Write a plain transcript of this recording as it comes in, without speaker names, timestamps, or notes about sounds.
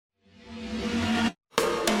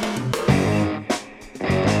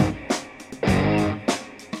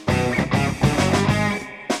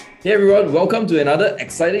Hey everyone, welcome to another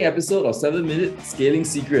exciting episode of 7-Minute Scaling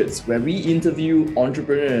Secrets, where we interview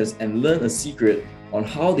entrepreneurs and learn a secret on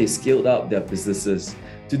how they scaled up their businesses.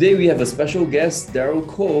 Today we have a special guest, Daryl,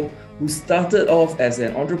 who started off as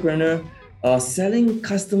an entrepreneur selling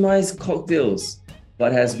customized cocktails,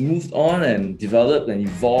 but has moved on and developed and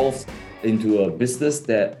evolved into a business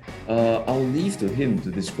that I'll leave to him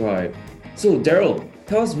to describe. So Daryl,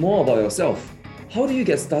 tell us more about yourself. How do you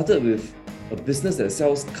get started with a business that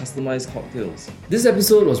sells customized cocktails? This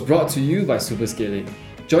episode was brought to you by Superscaling.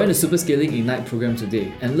 Join the Superscaling Ignite program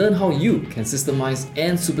today and learn how you can systemize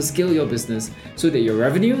and superscale your business so that your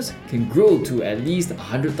revenues can grow to at least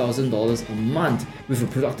 $100,000 a month with a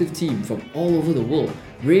productive team from all over the world,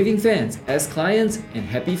 raving fans as clients, and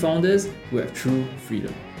happy founders who have true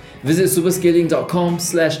freedom. Visit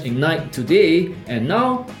superscaling.com/ignite today. And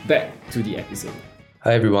now back to the episode.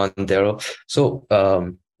 Hi everyone, Daryl.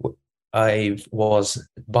 I was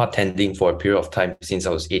bartending for a period of time since I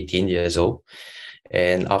was 18 years old.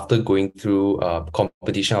 And after going through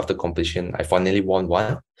competition after competition, I finally won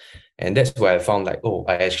one. And that's where I found I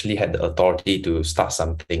actually had the authority to start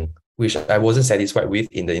something, which I wasn't satisfied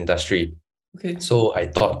with in the industry. Okay. So I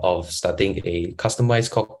thought of starting a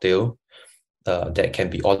customized cocktail that can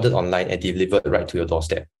be ordered online and delivered right to your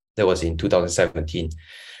doorstep. That was in 2017.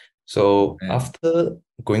 So after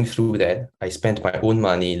going through that, I spent my own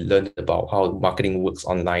money, learned about how marketing works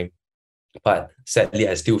online. But sadly,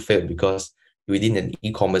 I still failed because within an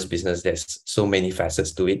e-commerce business, there's so many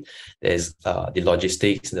facets to it. There's the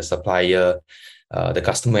logistics, the supplier, the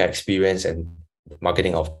customer experience, and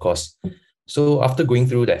marketing, of course. So after going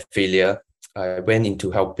through that failure, I went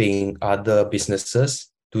into helping other businesses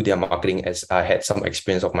do their marketing as I had some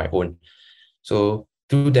experience of my own. So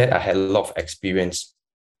through that, I had a lot of experience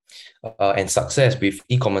and success with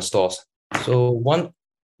e-commerce stores. So when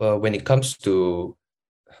it comes to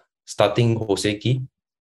starting Hoseki,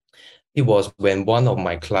 it was when one of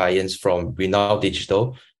my clients from Renowned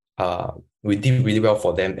Digital, we did really well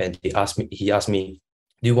for them, and he asked me,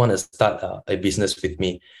 do you want to start a business with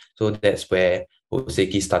me? So that's where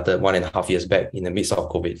Hoseki started 1.5 years back in the midst of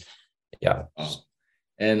COVID. Yeah. Wow.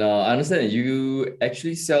 And I understand that you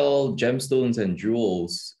actually sell gemstones and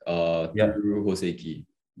jewels through Hoseki.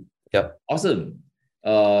 Yep. Awesome.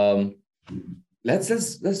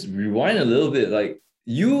 Let's rewind a little bit. Like,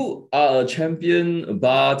 you are a champion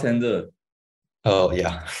bartender. Oh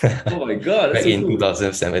yeah. Oh my God, that's back so in cool.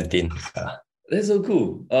 2017. That's so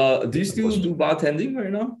cool. Do you still do bartending right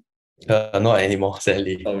now? Not anymore,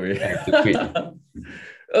 sadly. Oh, really? I have to quit.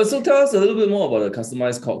 So tell us a little bit more about the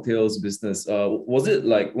customized cocktails business. Was it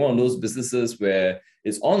like one of those businesses where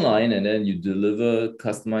it's online and then you deliver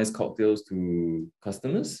customized cocktails to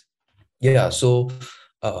customers? Yeah, so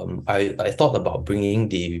I thought about bringing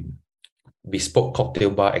the bespoke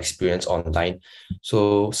cocktail bar experience online.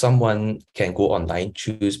 So someone can go online,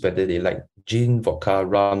 choose whether they like gin, vodka,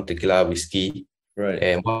 rum, tequila, whiskey, right,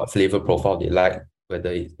 and what flavor profile they like,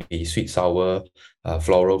 whether it be sweet, sour,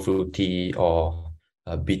 floral, fruity, or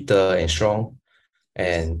bitter and strong.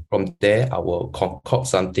 And from there, I will concoct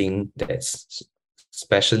something that's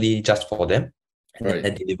specially just for them and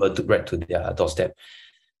then deliver right to their doorstep.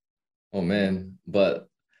 Oh man, but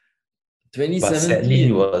But 2017 sadly,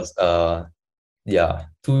 it was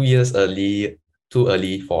 2 years too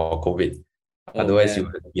early for COVID. Otherwise, it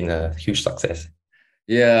would have been a huge success.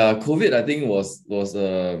 Yeah, COVID, I think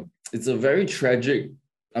it's a very tragic.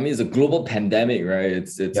 I mean, it's a global pandemic, right?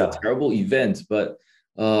 It's a terrible event, but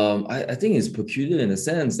I think it's peculiar in the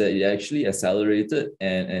sense that it actually accelerated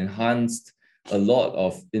and enhanced a lot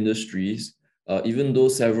of industries, even though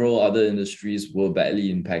several other industries were badly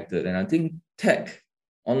impacted. And I think tech,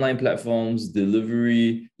 online platforms,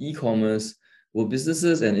 delivery, e-commerce were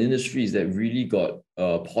businesses and industries that really got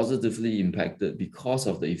positively impacted because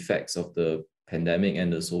of the effects of the pandemic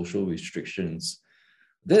and the social restrictions.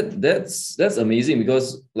 That's amazing,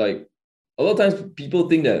 because like a lot of times people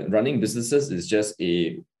think that running businesses is just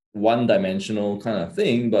a one-dimensional kind of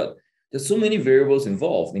thing, but there's so many variables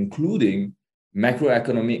involved, including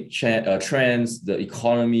macroeconomic trends, the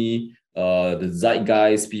economy, the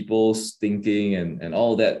zeitgeist, people's thinking, and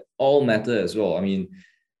all that all matter as well. I mean,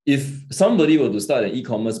 if somebody were to start an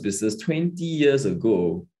e-commerce business 20 years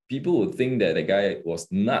ago, people would think that the guy was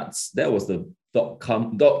nuts. That was the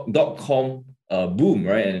dot-com boom,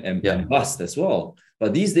 right? And bust as well.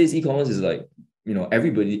 But these days, e-commerce is like,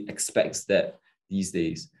 everybody expects that these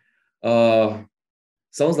days.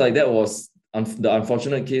 Sounds like that was the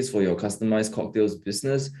unfortunate case for your customized cocktails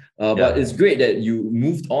business. But it's great that you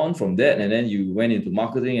moved on from that and then you went into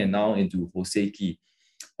marketing and now into Hoseki.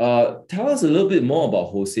 Tell us a little bit more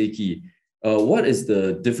about Hoseki. what is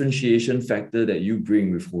the differentiation factor that you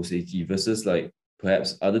bring with Hoseki versus like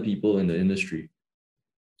perhaps other people in the industry?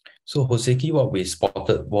 So Hoseki, what we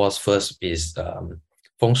spotted was first is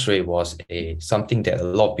feng shui was something that a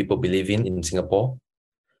lot of people believe in Singapore.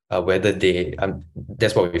 Whether they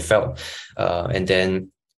that's what we felt, and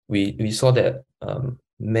then we saw that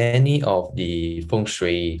many of the feng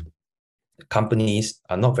shui companies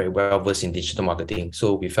are not very well versed in digital marketing.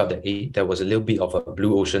 So we felt that there was a little bit of a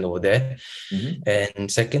blue ocean over there. Mm-hmm.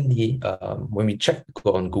 And secondly, when we checked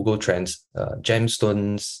on Google Trends,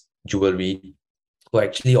 gemstones, jewelry were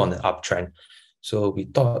actually on an uptrend. So we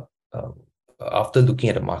thought, after looking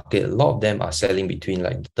at the market, a lot of them are selling between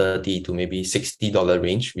like 30 to maybe $60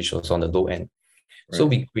 range, which was on the low end. Right. So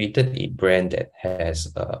we created a brand that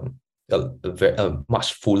has a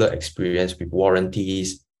much fuller experience with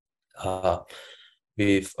warranties,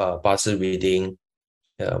 with parcel reading,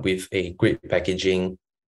 with a great packaging,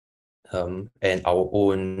 and our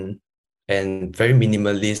own and very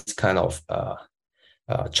minimalist kind of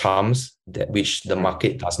charms that which the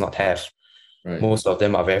market does not have. Right. Most of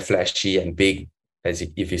them are very flashy and big, as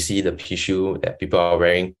if you see the tissue that people are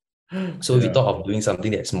wearing. So we thought of doing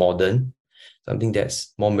something that's modern, something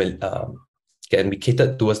that's more can be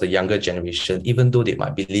catered towards the younger generation, even though they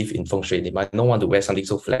might believe in feng shui, they might not want to wear something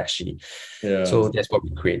so flashy. Yeah. So that's what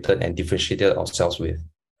we created and differentiated ourselves with.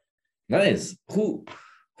 Nice. Who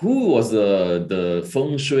was the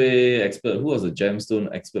feng shui expert? Who was the gemstone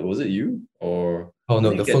expert? Was it you or? Oh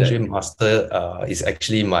no, the feng shui master is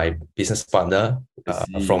actually my business partner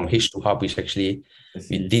from H2 Hub, which actually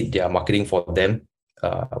we did their marketing for them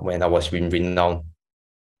when I was in Renown.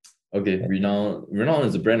 Okay, Renown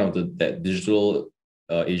is the brand of that digital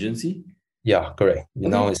agency? Yeah, correct.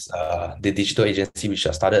 Renown is the digital agency which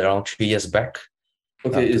I started around 3 years back.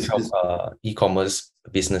 Okay, to help e-commerce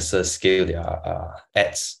businesses scale their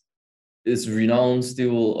ads. Is Renown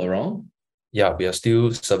still around? Yeah, we are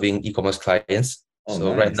still serving e-commerce clients. Oh, so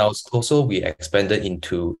nice. Right now, also we expanded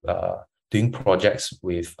into doing projects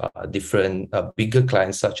with different bigger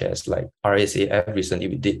clients such as like RSAF recently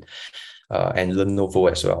we did, and Lenovo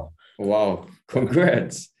as well. Wow,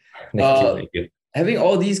 congrats. Thank you. Having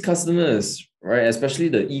all these customers, right, especially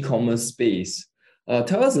the e-commerce space,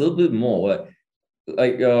 tell us a little bit more.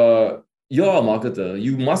 Like you're a marketer,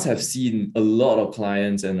 you must have seen a lot of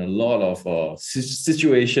clients and a lot of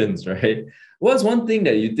situations, right? What's one thing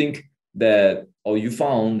that you think that, or you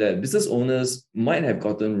found that business owners might have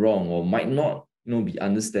gotten wrong or might not, be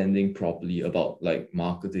understanding properly about like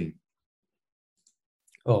marketing?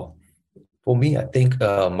 Oh, for me, I think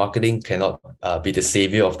marketing cannot be the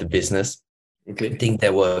savior of the business. Okay. I think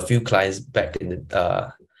there were a few clients back in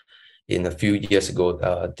a few years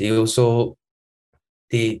ago.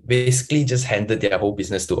 They basically just handed their whole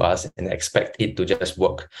business to us and expect it to just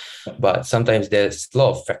work. But sometimes there's a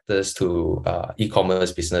lot of factors to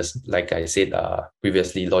e-commerce business, like I said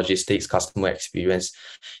previously, logistics, customer experience,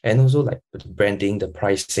 and also like the branding, the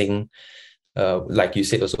pricing, like you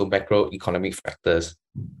said, also macroeconomic factors.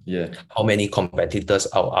 Yeah. How many competitors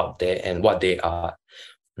are out there and what they are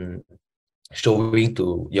showing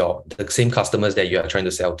to the same customers that you are trying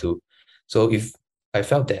to sell to. So if I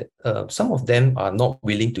felt that some of them are not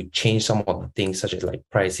willing to change some of the things, such as like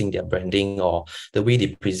pricing, their branding, or the way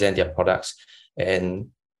they present their products, and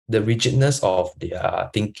the rigidness of their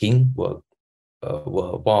thinking were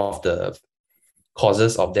one of the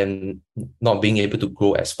causes of them not being able to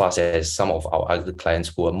grow as fast as some of our other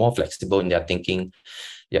clients who are more flexible in their thinking.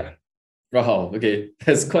 Yeah. Wow. Okay,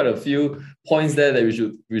 there's quite a few points there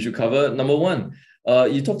that we should cover. Number one,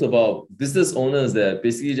 you talked about business owners that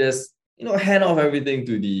basically just hand off everything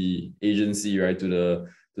to the agency, right? To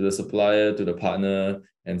the supplier, to the partner,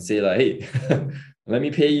 and say like, hey, let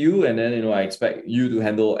me pay you, and then I expect you to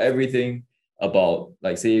handle everything about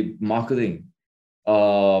like say marketing.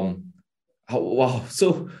 Wow.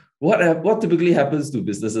 So what typically happens to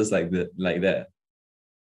businesses like that?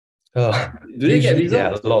 Do they get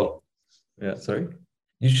results? Yeah, sorry.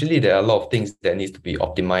 Usually there are a lot of things that need to be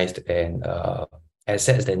optimized and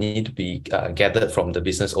assets that need to be gathered from the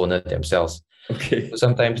business owner themselves. Okay. So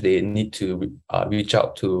sometimes they need to reach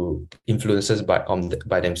out to influencers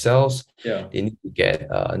by themselves. Yeah. They need to get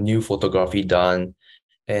new photography done,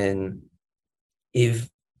 and if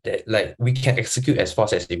that, like, we can execute as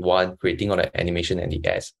fast as they want, creating all the animation and the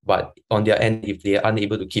ads. But on their end, if they are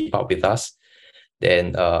unable to keep up with us,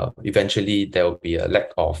 then eventually there will be a lack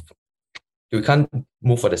of. We can't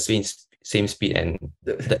move for the same speed, and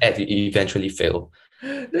the ad will eventually fail.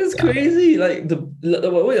 That's crazy. Like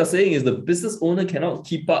what you're saying is the business owner cannot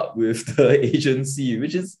keep up with the agency,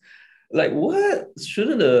 which is Like, what?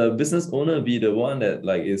 Shouldn't the business owner be the one that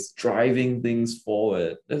like is driving things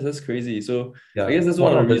forward? That's crazy. So I Yeah, guess that's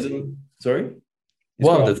one of the reasons. Sorry, it's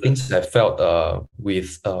one quite of the often. things I felt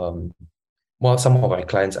with some of my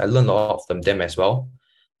clients, I learned a lot from them as well.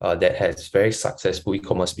 That has very successful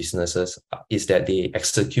e-commerce businesses is that they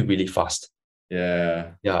execute really fast.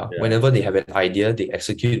 Yeah, Yeah, yeah, whenever they have an idea, they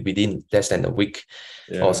execute within less than a week,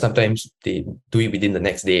 or yeah. sometimes they do it within the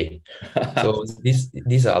next day. So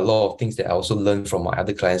these are a lot of things that I also learned from my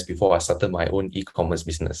other clients before I started my own e-commerce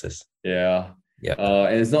businesses. Yeah. Yeah.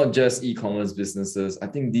 And it's not just e-commerce businesses. I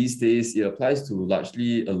think these days it applies to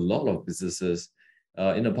largely a lot of businesses.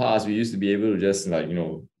 In the past, we used to be able to just like,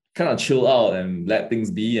 kind of chill out and let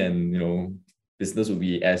things be and, business would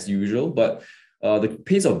be as usual. But the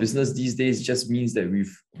pace of business these days just means that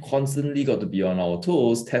we've constantly got to be on our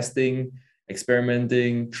toes, testing,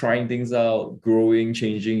 experimenting, trying things out, growing,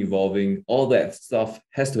 changing, evolving. All that stuff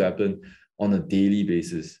has to happen on a daily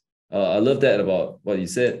basis. I love that about what you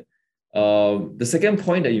said. The second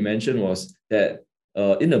point that you mentioned was that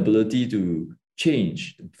inability to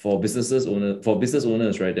change for business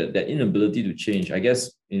owners, right? That inability to change, I guess,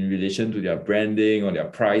 in relation to their branding or their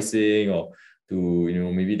pricing or to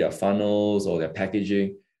maybe their funnels or their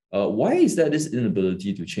packaging. Why is that this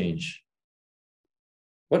inability to change?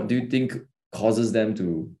 What do you think causes them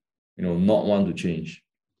to not want to change?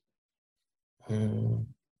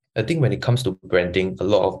 I think when it comes to branding, a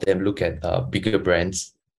lot of them look at bigger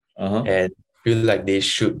brands Uh-huh. and feel like they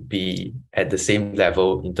should be at the same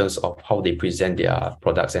level in terms of how they present their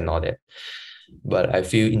products and all that. But I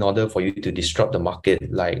feel in order for you to disrupt the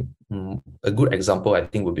market, like a good example, I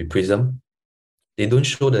think would be Prism. They don't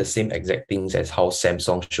show the same exact things as how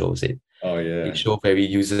Samsung shows it. Oh They yeah. show very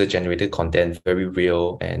user-generated content, very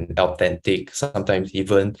real and authentic, sometimes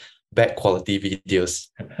even bad quality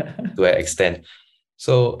videos to an extent.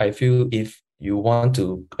 So I feel if you want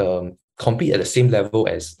to compete at the same level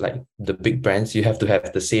as like the big brands, you have to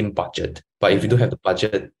have the same budget. But if you don't have the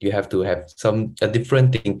budget, you have to have a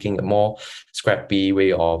different thinking, a more scrappy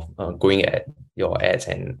way of going at your ads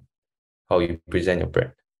and how you present your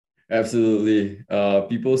brand. Absolutely.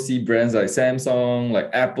 People see brands like Samsung, like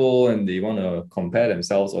Apple, and they want to compare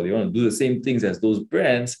themselves or they want to do the same things as those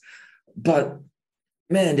brands. But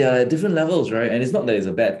man, they are at different levels, right? And it's not that it's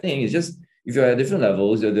a bad thing. It's just if you're at different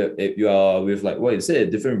levels, if you are with like what you said,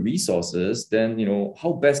 different resources, then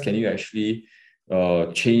how best can you actually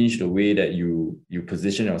change the way that you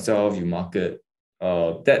position yourself, you market.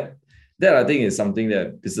 That I think is something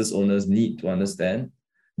that business owners need to understand.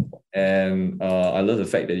 And I love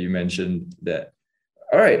the fact that you mentioned that.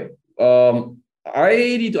 All right. I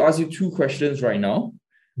need to ask you two questions right now.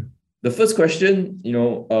 The first question,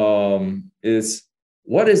 is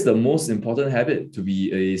what is the most important habit to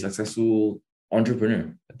be a successful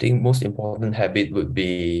entrepreneur? I think most important habit would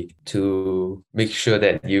be to make sure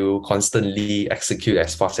that you constantly execute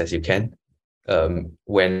as fast as you can.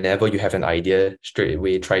 Whenever you have an idea, straight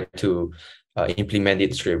away try to implement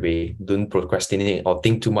it straight away. Don't procrastinate or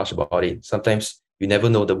think too much about it. Sometimes you never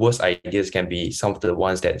know, the worst ideas can be some of the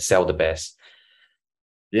ones that sell the best.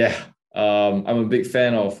 Yeah, I'm a big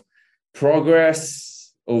fan of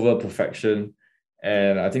progress over perfection.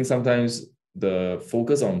 And I think sometimes the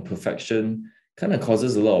focus on perfection kind of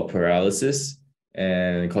causes a lot of paralysis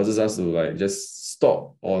and causes us to like just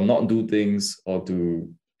stop or not do things or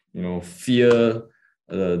to, fear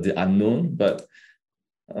the unknown. But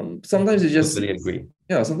sometimes it's just, Totally agree.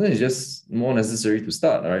 yeah, sometimes it's just more necessary to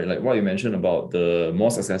start, right? Like what you mentioned about the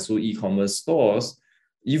more successful e-commerce stores,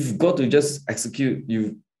 you've got to just execute.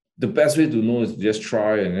 The best way to know is to just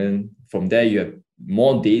try, and then from there you have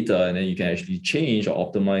more data, and then you can actually change or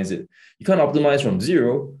optimize it. You can't optimize from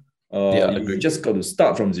zero. Yeah, You've agree. just got to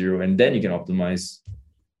start from zero, and then you can optimize.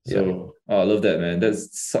 Yeah. So I love that, man.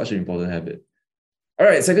 That's such an important habit. All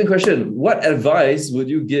right, second question. What advice would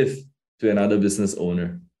you give to another business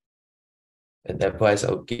owner? And the advice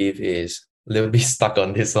I'll give is a little bit stuck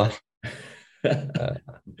on this one.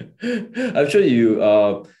 I'm sure you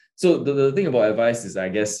so the thing about advice is I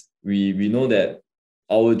guess we know that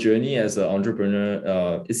our journey as an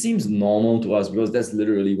entrepreneur, it seems normal to us because that's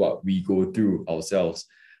literally what we go through ourselves.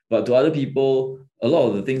 But to other people, a lot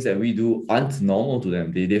of the things that we do aren't normal to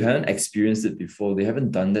them. They haven't experienced it before. They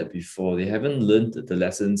haven't done that before. They haven't learned the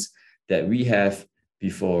lessons that we have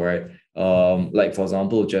before, right? Like for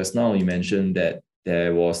example, just now you mentioned that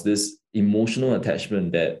there was this emotional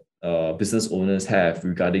attachment that business owners have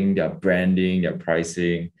regarding their branding, their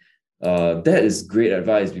pricing. That is great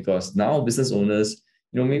advice because now business owners,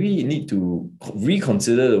 maybe need to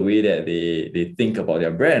reconsider the way that they think about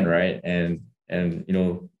their brand, right? And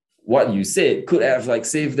what you said could have like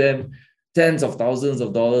saved them tens of thousands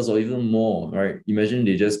of dollars or even more, right? Imagine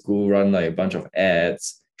they just go run like a bunch of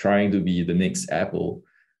ads trying to be the next Apple.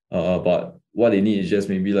 But what they need is just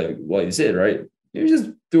maybe like what you said, right? You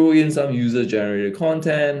just throw in some user-generated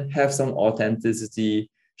content, have some authenticity,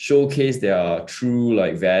 showcase their true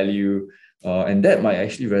like value, and that might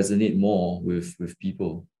actually resonate more with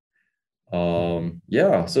people.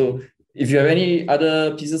 Yeah. So if you have any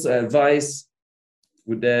other pieces of advice,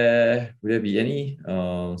 would there be any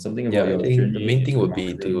something about your I think journey? the main thing would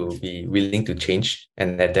be to be willing to change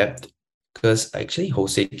and adapt. Because actually,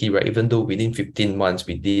 Hoseki, right, even though within 15 months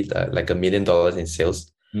we did like $1 million in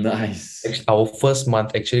sales, Nice. our first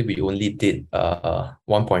month actually we only did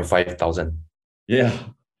 1.5 thousand. Yeah.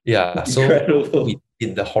 Yeah, Incredible. so we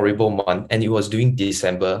did the horrible month, and it was during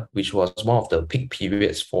December, which was one of the peak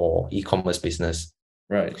periods for e-commerce business.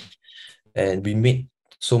 Right. And we made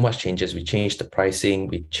so much changes. We changed the pricing,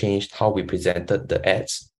 we changed how we presented the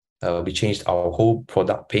ads, we changed our whole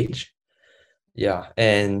product page. Yeah,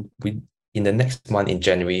 and we in the next month in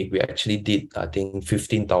January, we actually did I think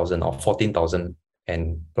 15,000 or 14,000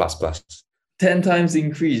 and plus. 10 times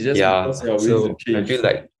increase just because you're willing to change. I feel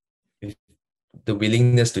like the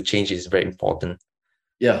willingness to change is very important.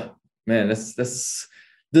 Yeah, man, that's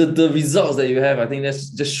the results that you have. I think that's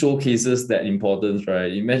just showcases that importance,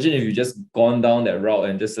 right? Imagine if you just gone down that route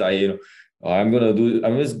and just like, I'm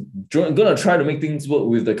just gonna try to make things work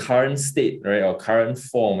with the current state, right? Or current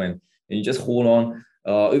form, and you just hold on.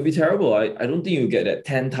 It would be terrible. I don't think you get that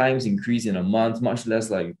 10 times increase in a month, much less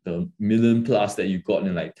like the million plus that you got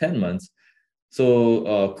in like 10 months.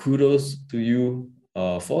 So kudos to you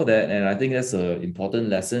for that. And I think that's an important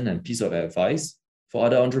lesson and piece of advice for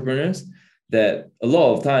other entrepreneurs, that a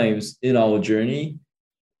lot of times in our journey,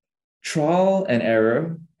 trial and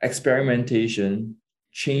error, experimentation,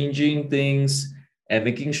 changing things, and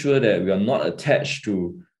making sure that we are not attached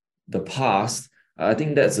to the past, I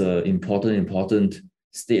think that's an important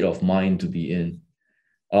state of mind to be in.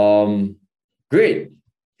 Great.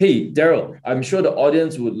 Hey, Daryl, I'm sure the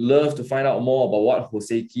audience would love to find out more about what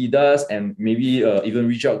Hoseki does and maybe even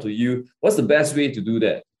reach out to you. What's the best way to do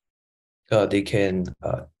that? They can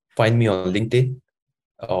find me on LinkedIn,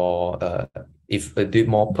 or if a bit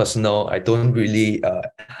more personal, I don't really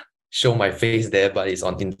show my face there, but it's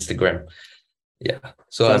on Instagram. Yeah.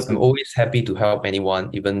 So I'm always happy to help anyone,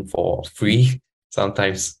 even for free.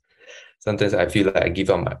 Sometimes I feel like I give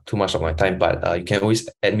up too much of my time, but you can always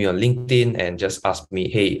add me on LinkedIn and just ask me,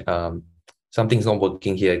 hey, something's not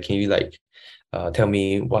working here. Can you tell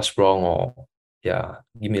me what's wrong, or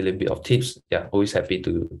give me a little bit of tips. Yeah, always happy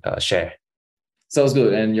to share. Sounds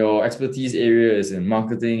good. And your expertise area is in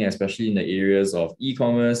marketing, especially in the areas of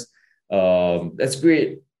e-commerce. That's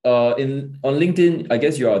great. On LinkedIn, I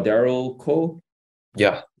guess you are Daryl Ko.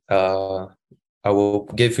 Yeah. I will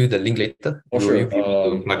give you the link later. For sure.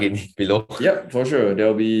 Plug in below. Yeah, for sure.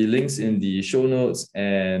 There'll be links in the show notes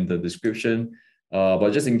and the description. But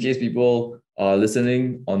just in case people are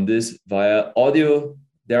listening on this via audio,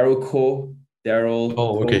 Daryl Ko,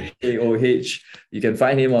 Daryl K-O-H. You can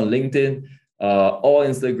find him on LinkedIn or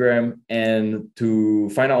Instagram. And to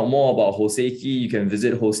find out more about Hoseki, you can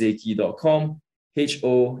visit hoseki.com.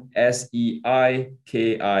 Hoseiki.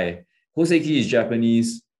 Hoseki is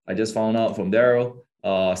Japanese. I just found out from Daryl.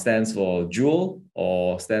 Stands for jewel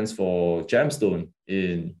or stands for gemstone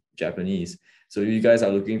in Japanese. So if you guys are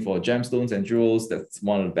looking for gemstones and jewels, that's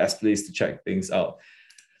one of the best places to check things out.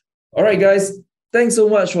 All right, guys. Thanks so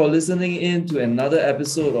much for listening in to another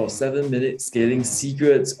episode of 7-Minute Scaling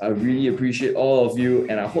Secrets. I really appreciate all of you,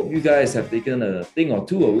 and I hope you guys have taken a thing or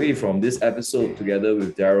two away from this episode together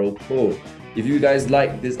with Daryl Ko. If you guys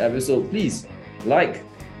like this episode, please like,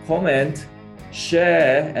 comment,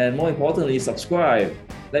 share, and more importantly, subscribe.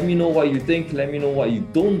 Let me know what you think. Let me know what you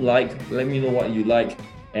don't like. Let me know what you like.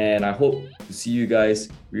 And I hope to see you guys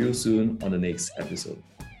real soon on the next episode.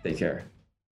 Take care.